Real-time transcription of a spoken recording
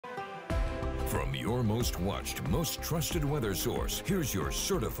From your most watched, most trusted weather source, here's your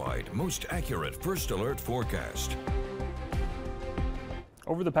certified, most accurate First Alert forecast.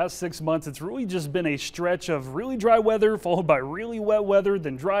 Over the past 6 months, it's really just been a stretch of really dry weather, followed by really wet weather,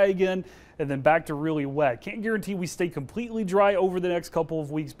 then dry again, and then back to really wet. Can't guarantee we stay completely dry over the next couple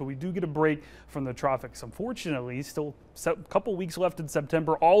of weeks, but we do get a break from the tropics. Unfortunately, still a couple weeks left in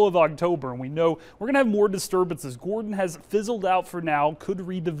September, all of October, and we know we're going to have more disturbances. Gordon has fizzled out for now, could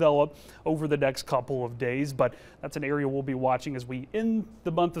redevelop over the next couple of days, but that's an area we'll be watching as we end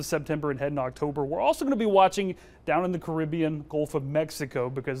the month of September and head into October. We're also going to be watching down in the Caribbean, Gulf of Mexico,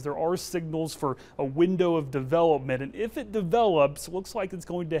 because there are signals for a window of development, and if it develops, looks like it's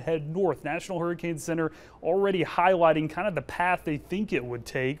going to head north. National Hurricane Center already highlighting kind of the path they think it would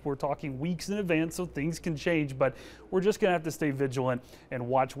take. We're talking weeks in advance, so things can change, but we're just going to have to stay vigilant and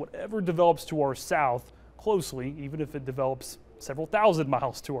watch whatever develops to our south closely, even if it develops several thousand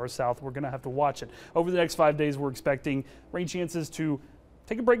miles to our south. We're going to have to watch it. Over the next 5 days, we're expecting rain chances to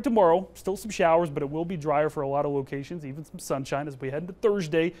take a break tomorrow. Still some showers, but it will be drier for a lot of locations, even some sunshine as we head into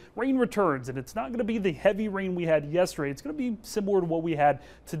Thursday. Rain returns, and it's not going to be the heavy rain we had yesterday. It's going to be similar to what we had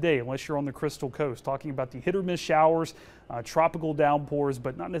today, unless you're on the Crystal Coast. Talking about the hit or miss showers, tropical downpours,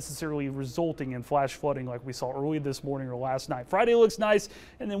 but not necessarily resulting in flash flooding like we saw early this morning or last night. Friday looks nice,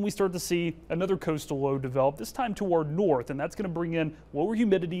 and then we start to see another coastal low develop, this time to our north, and that's going to bring in lower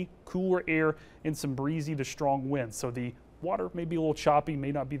humidity, cooler air, and some breezy to strong winds. So the water may be a little choppy,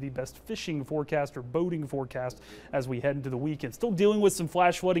 may not be the best fishing forecast or boating forecast as we head into the weekend. Still dealing with some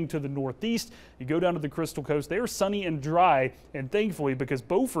flash flooding to the northeast. You go down to the Crystal Coast, they are sunny and dry, and thankfully, because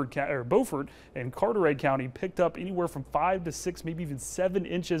Beaufort and Carteret County picked up anywhere from 5 to 6, maybe even 7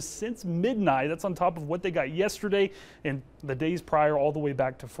 inches since midnight. That's on top of what they got yesterday and the days prior all the way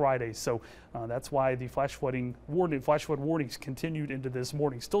back to Friday. So that's why the flash flood warnings continued into this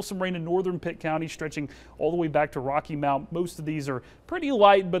morning. Still some rain in northern Pitt County, stretching all the way back to Rocky Mount. Most of these are pretty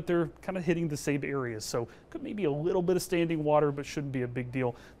light, but they're kind of hitting the same areas. So could maybe a little bit of standing water, but shouldn't be a big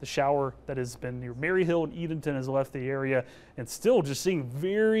deal. The shower that has been near Maryhill and Edenton has left the area, and still just seeing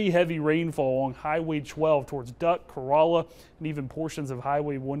very heavy rainfall along Highway 12 towards Duck, Corolla, and even portions of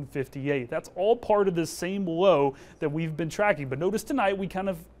Highway 158. That's all part of this same low that we've been tracking. But notice tonight we kind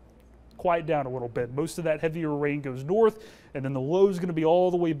of quiet down a little bit. Most of that heavier rain goes north, and then the low is going to be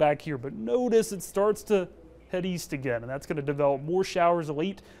all the way back here. But notice it starts to head east again, and that's going to develop more showers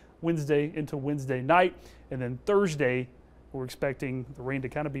late Wednesday into Wednesday night, and then Thursday we're expecting the rain to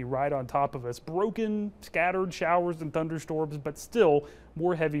kind of be right on top of us. Broken, scattered showers and thunderstorms, but still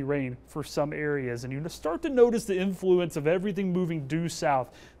more heavy rain for some areas. And you start to notice the influence of everything moving due south.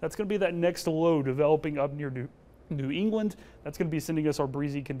 That's going to be that next low developing up near New England. That's going to be sending us our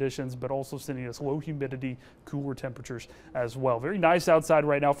breezy conditions, but also sending us low humidity, cooler temperatures as well. Very nice outside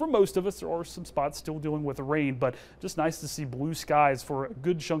right now for most of us. There are some spots still dealing with the rain, but just nice to see blue skies for a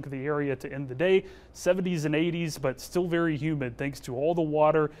good chunk of the area to end the day. 70s and 80s, but still very humid thanks to all the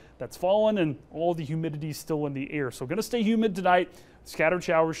water that's fallen and all the humidity still in the air. So going to stay humid tonight. Scattered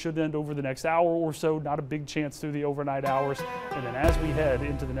showers should end over the next hour or so, not a big chance through the overnight hours. And then as we head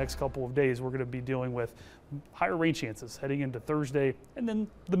into the next couple of days, we're going to be dealing with higher rain chances heading into Thursday, and then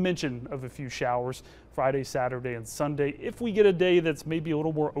the mention of a few showers Friday, Saturday, and Sunday. If we get a day that's maybe a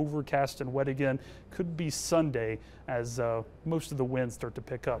little more overcast and wet again, could be Sunday as most of the winds start to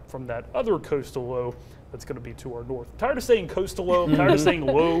pick up from that other coastal low that's going to be to our north. I'm tired of saying coastal low, I'm tired of saying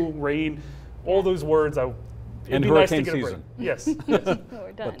low, rain, all those words. And hurricane season. Yes.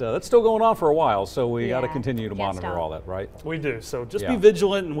 But that's still going on for a while, so we got to continue to monitor all that, right? We do. So just be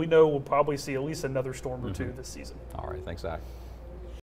vigilant, and we know we'll probably see at least another storm or two this season. All right. Thanks, Zach.